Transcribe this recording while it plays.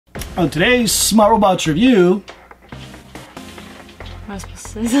On today's Smart Robots review... Am I supposed to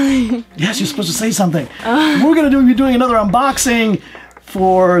say something? Yes, you're supposed to say something. We're going to be doing another unboxing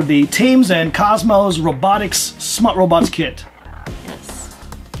for the Thames and Kosmos Robotics Smart Robots kit. Yes.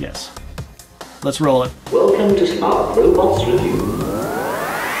 Yes. Let's roll it. Welcome to Smart Robots Review.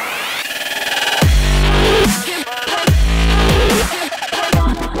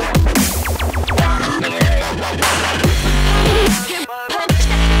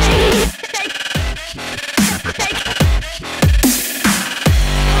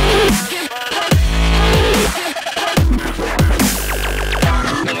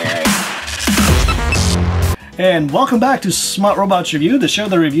 And welcome back to Smart Robots Review, the show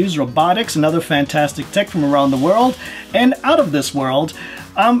that reviews robotics and other fantastic tech from around the world and out of this world.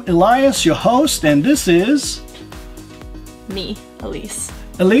 I'm Elias, your host, and this is... Me, Elise.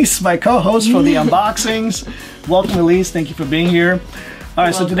 Elise, my co-host for the unboxings. Welcome, Elise. Thank you for being here. All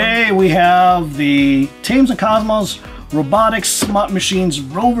right, so today we have the Thames and Kosmos Robotics Smart Machines,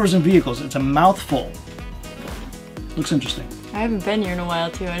 Rovers, and Vehicles. It's a mouthful. Looks interesting. I haven't been here in a while,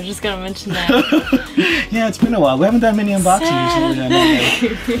 too. I was just going to mention that. Yeah, it's been a while. We haven't done many unboxings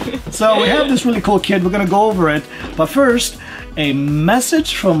recently. So we have this really cool kit. We're going to go over it. But first, a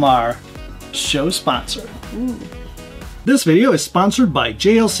message from our show sponsor. Ooh. This video is sponsored by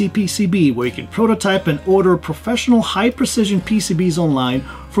JLC PCB, where you can prototype and order professional high-precision PCBs online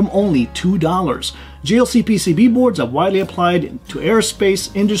from only $2. JLC PCB boards are widely applied to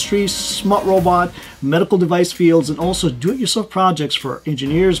aerospace, industry, smart robot, medical device fields, and also do-it-yourself projects for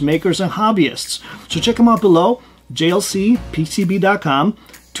engineers, makers, and hobbyists. So check them out below, jlcpcb.com,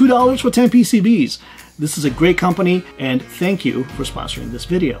 $2 for 10 PCBs. This is a great company, and thank you for sponsoring this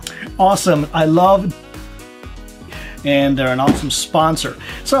video. Awesome. I love... and they're an awesome sponsor.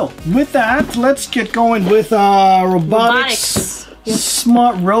 So with that, let's get going with robotics. Yep.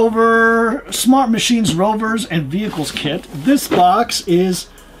 Smart Machines, Rovers, and Vehicles kit. This box is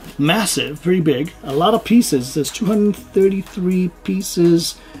massive, very big. A lot of pieces. There's 233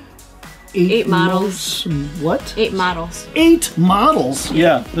 pieces. 8 models. What? 8 models. 8 models.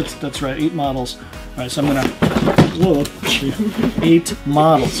 Yeah, that's right. 8 models. All right, so I'm gonna. Whoa, 8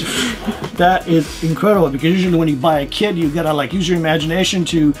 models. That is incredible, because usually when you buy a kit, you gotta like use your imagination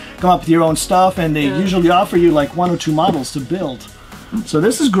to come up with your own stuff, and they usually offer you like 1 or 2 models to build. So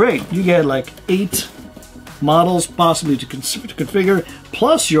this is great. You get like 8 models possibly to configure,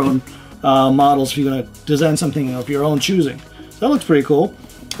 plus your own models if you're gonna design something of your own choosing. So that looks pretty cool.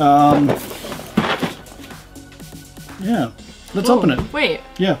 Yeah, let's open it. Wait.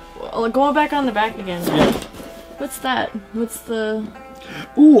 Yeah. Well, going back on the back again. Yeah. What's that? What's the...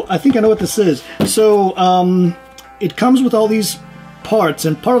 Ooh, I think I know what this is. So, it comes with all these parts,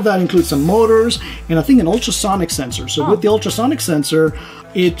 and part of that includes some motors, and I think an ultrasonic sensor. So with the ultrasonic sensor,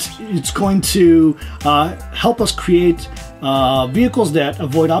 it's going to help us create vehicles that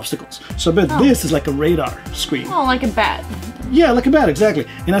avoid obstacles. So but this is like a radar screen. Oh, like a bat. Yeah, like a bat, exactly.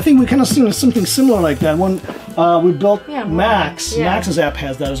 And I think we kind of seen something similar like that when we built Max. Yeah. Max's app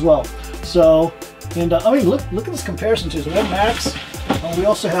has that as well. So, and I mean, look at this comparison too. So we have Max. We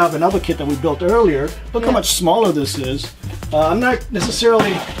also have another kit that we built earlier. Look how much smaller this is. I'm not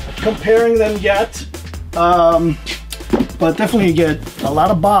necessarily comparing them yet, but definitely you get a lot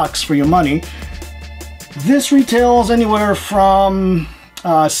of box for your money. This retails anywhere from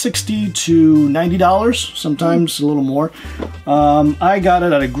 $60 to $90, sometimes a little more. I got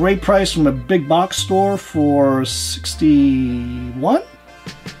it at a great price from a big box store for $61,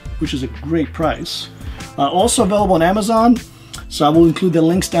 which is a great price. Also available on Amazon. So I will include the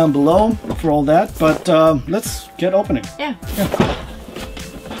links down below for all that, but let's get opening. Yeah. All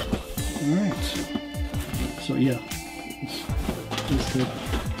right. So yeah, it's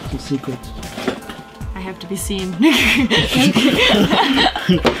the secret. I have to be seen.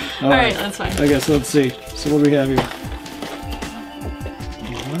 All right, that's fine. Okay, so let's see. So what do we have here?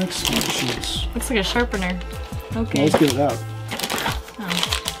 Robotics machines. Looks like a sharpener. Okay. Well, let's get it out. Oh.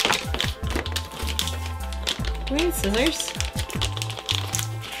 Do we need scissors?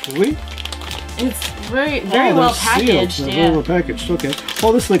 Should we? It's very well packaged. Sealed. Yeah. Very well packaged. Okay.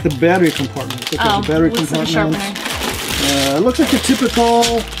 Oh, this is like the battery compartment. Look at the battery compartment. Like a it looks like a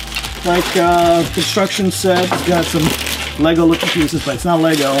typical construction set. It's got some Lego looking pieces, but it's not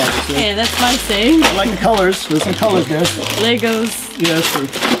Lego, obviously. Hey, that's my saying. I like the colors. There's some colors there. Legos. Yes.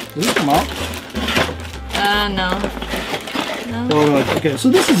 Does it come out? No. Oh, okay, so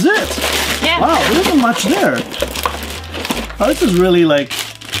this is it. Yeah. Wow, there isn't much there. Oh, this is really like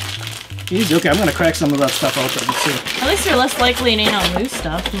easy. Okay, I'm gonna crack some of that stuff open. Let's see. At least you're less likely to lose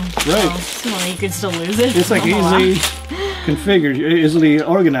stuff. Right. Well, you could still lose it. It's like easy. configured, easily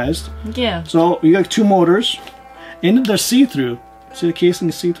organized. Yeah. So you got 2 motors, and they're see-through. See the casing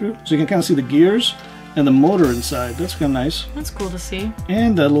is see-through, so you can kind of see the gears and the motor inside. That's kind of nice. That's cool to see.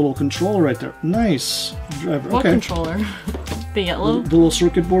 And that little controller right there. Nice. Driver. What okay. controller? The yellow? The little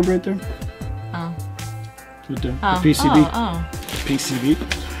circuit board right there. Oh. With the Oh. PCB. Oh. PCB.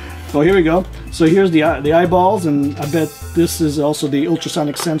 Oh, here we go. So here's the eyeballs, and I bet this is also the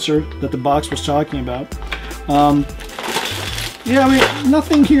ultrasonic sensor that the box was talking about. Yeah, I mean,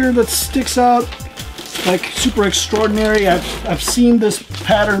 nothing here that sticks out like super extraordinary. I've seen this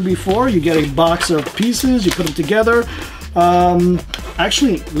pattern before. You get a box of pieces, you put them together.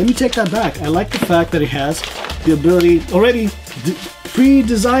 Actually, let me take that back. I like the fact that it has the ability, already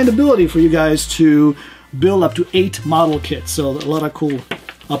pre-designed ability for you guys to build up to 8 model kits. So a lot of cool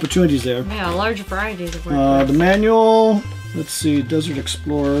opportunities there. Yeah, large varieties of work. The manual, let's see, Desert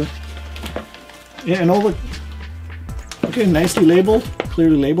Explorer. Yeah, and all the, okay, nicely labeled,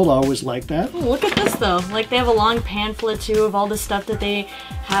 clearly labeled. I always like that. Ooh, look at this though. Like they have a long pamphlet too of all the stuff that they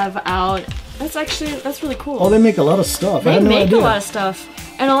have out. That's really cool. Oh, they make a lot of stuff. They I had no make idea. a lot of stuff.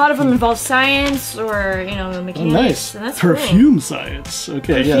 And a lot of them involve science or, you know, mechanics. Oh, nice. And that's Perfume cool. science.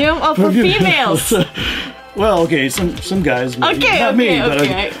 Okay, Perfume? yeah. Oh, for females. Well, okay, some guys. Maybe. Okay, Not me, but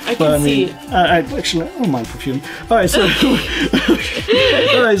okay. I but can I mean, see. I actually I don't mind perfume. All right, so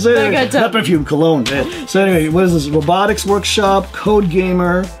all right, so not perfume, cologne. Yeah. So anyway, what is this? Robotics Workshop, Code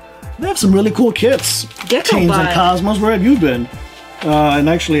Gamer. They have some really cool kits. Thames and Kosmos. Where have you been? And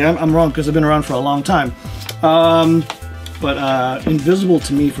actually, I'm wrong because I've been around for a long time. But invisible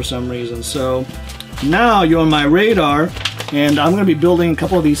to me for some reason. So now you're on my radar, and I'm going to be building a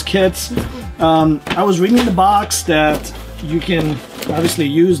couple of these kits. I was reading in the box that you can obviously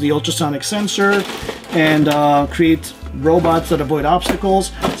use the ultrasonic sensor and create robots that avoid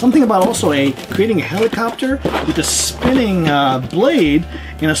obstacles. Something about also creating a helicopter with a spinning blade,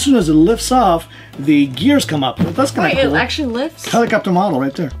 and as soon as it lifts off, the gears come up. That's kind of cool. Wait, it actually lifts? Helicopter model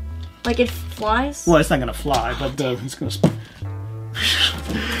right there. Like it flies? Well, it's not gonna fly, but it's gonna spin.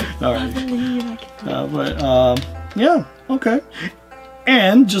 All right. Yeah, okay.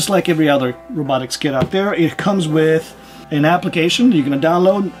 And just like every other robotics kit out there, it comes with an application you're gonna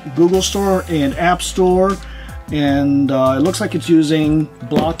download, Google Store and App Store, and it looks like it's using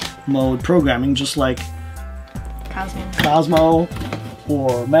block mode programming, just like Cosmo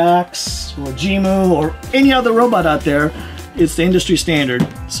or Max or Gmu or any other robot out there. It's the industry standard,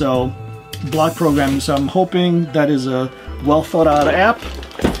 so block programming. So I'm hoping that is a well thought out app.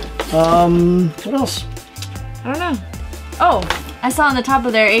 What else? I don't know. Oh, I saw on the top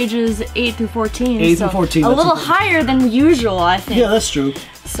of there ages 8 through 14. 8 through 14. A little higher than usual, I think. Yeah, that's true.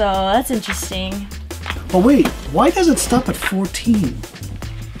 So that's interesting. But wait, why does it stop at 14?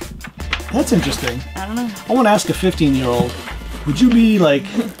 That's interesting. I don't know. I want to ask a 15-year-old, would you be like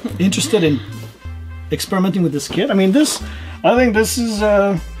interested in experimenting with this kit? I mean, I think this is,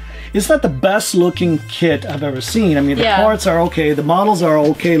 it's not the best looking kit I've ever seen. I mean, the parts are okay, the models are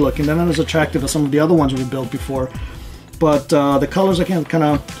okay looking. They're not as attractive as some of the other ones we've built before. But the colors are kind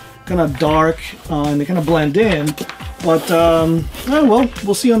of dark, and they kind of blend in. But, well,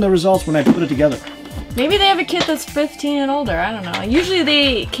 we'll see on the results when I put it together. Maybe they have a kit that's 15 and older, I don't know. Usually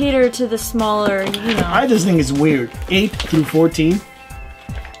they cater to the smaller, you know. I just think it's weird. 8 through 14.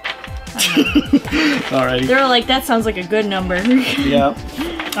 Alrighty. They're like, that sounds like a good number. Yeah.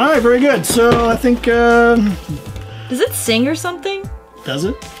 Alright, very good. So I think, does it sing or something? Does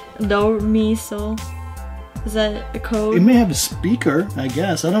it? Do, mi, so. Is that a code? It may have a speaker, I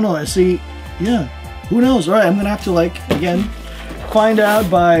guess. I don't know. I see. Yeah. Who knows? Alright, I'm gonna have to, like, again, find out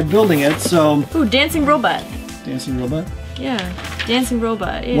by building it. So. Ooh, dancing robot. Dancing robot? Yeah. Dancing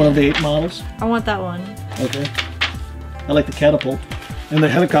robot. Yeah. One of the 8 models? I want that one. Okay. I like the catapult. And the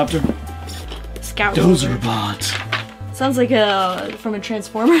helicopter. Scout Dozer Rover. bot. Sounds like from a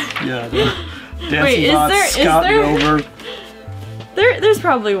Transformer. Yeah. Dancing Wait, bot, Scout Rover. There's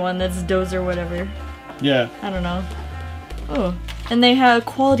probably one that's Dozer whatever. Yeah. I don't know. Oh, and they have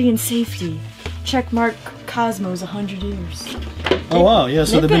quality and safety. Checkmark Cosmos 100 years. Oh wow, yeah,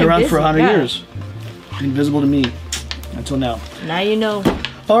 so they've been around for 100 yeah. years. Invisible to me until now. Now you know.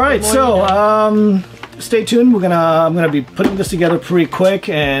 Alright, so stay tuned. I'm gonna be putting this together pretty quick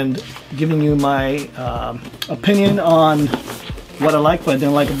and giving you my opinion on what I like, what I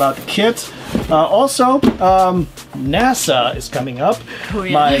didn't like about the kit. Also, NASA is coming up. Oh,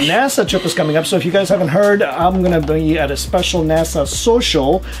 yeah. My NASA trip is coming up, so if you guys haven't heard, I'm going to be at a special NASA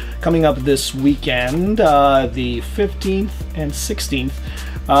social coming up this weekend, the 15th and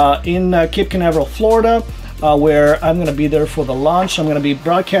 16th, in Cape Canaveral, Florida. where I'm going to be there for the launch. I'm going to be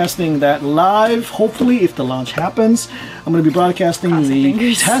broadcasting that live. Hopefully, if the launch happens, I'm going to be broadcasting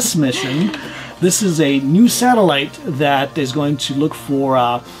the test mission. This is a new satellite that is going to look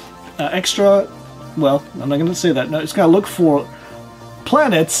for extra. Well, I'm not going to say that. No, it's going to look for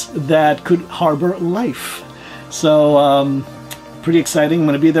planets that could harbor life. So, pretty exciting. I'm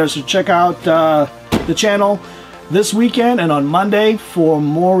going to be there, so check out the channel this weekend and on Monday for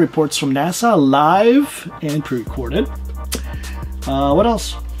more reports from NASA, live and pre-recorded. What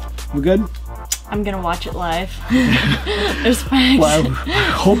else? We good? I'm gonna watch it live. There's facts. Well,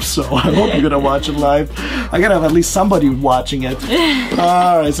 I hope so. I hope you're gonna watch it live. I gotta have at least somebody watching it.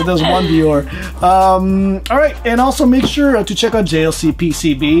 Alright, so there's one viewer. Alright, and also make sure to check out JLC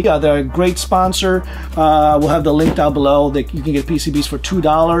PCB. They're a great sponsor. We'll have the link down below. You can get PCBs for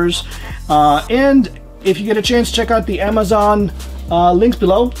 $2. And if you get a chance, check out the Amazon links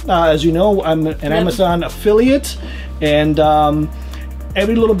below. As you know, I'm an Amazon affiliate, and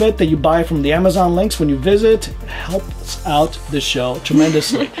every little bit that you buy from the Amazon links when you visit helps out the show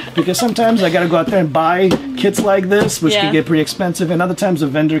tremendously. Because sometimes I gotta go out there and buy kits like this, which can get pretty expensive, and other times the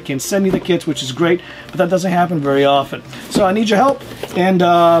vendor can send me the kits, which is great, but that doesn't happen very often. So I need your help, and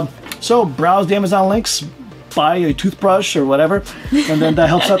so browse the Amazon links, buy a toothbrush or whatever, and then that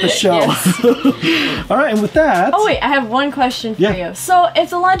helps out the show. All right, and with that... Oh wait, I have one question for you. So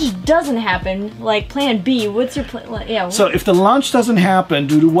if the launch doesn't happen, like plan B, what's your plan? So if the launch doesn't happen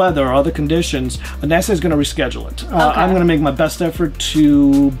due to weather or other conditions, NASA is going to reschedule it. I'm going to make my best effort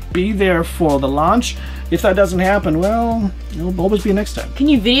to be there for the launch. If that doesn't happen, well, it'll always be next time. Can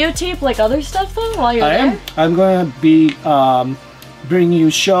you videotape like other stuff though while you're there? I'm going to be bringing you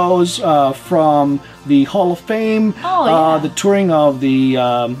shows from the Hall of Fame, the touring of the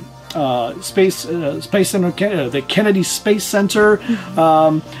Space Center, the Kennedy Space Center.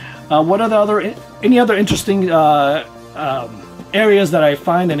 What are any other interesting areas that I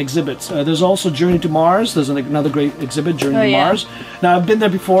find and exhibits? There's also Journey to Mars. There's another great exhibit, Journey to Mars. Now I've been there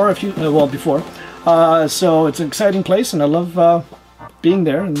before, so it's an exciting place, and I love being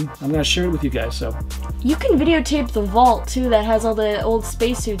there, and I'm going to share it with you guys. So you can videotape the vault too that has all the old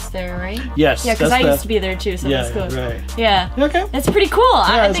spacesuits there, right? Yes. Yeah, because I used to be there too, so that's cool. Right. Yeah. Okay. That's pretty cool.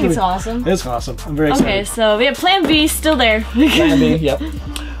 Yeah, I think it's awesome. It's awesome. I'm very excited. Okay, so we have Plan B still there. Plan B, yep.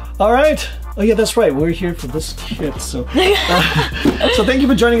 All right. Oh yeah, that's right. We're here for this kit. So, so thank you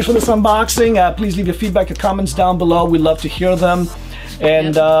for joining us for this unboxing. Please leave your feedback, your comments down below. We'd love to hear them.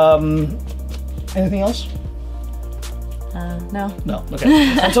 And anything else? No. No.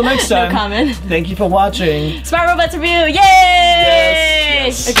 Okay. Until next time. No comment. Thank you for watching. Smart Robots Review. Yay!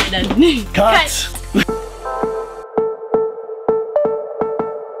 Yes. Okay, done. Cut.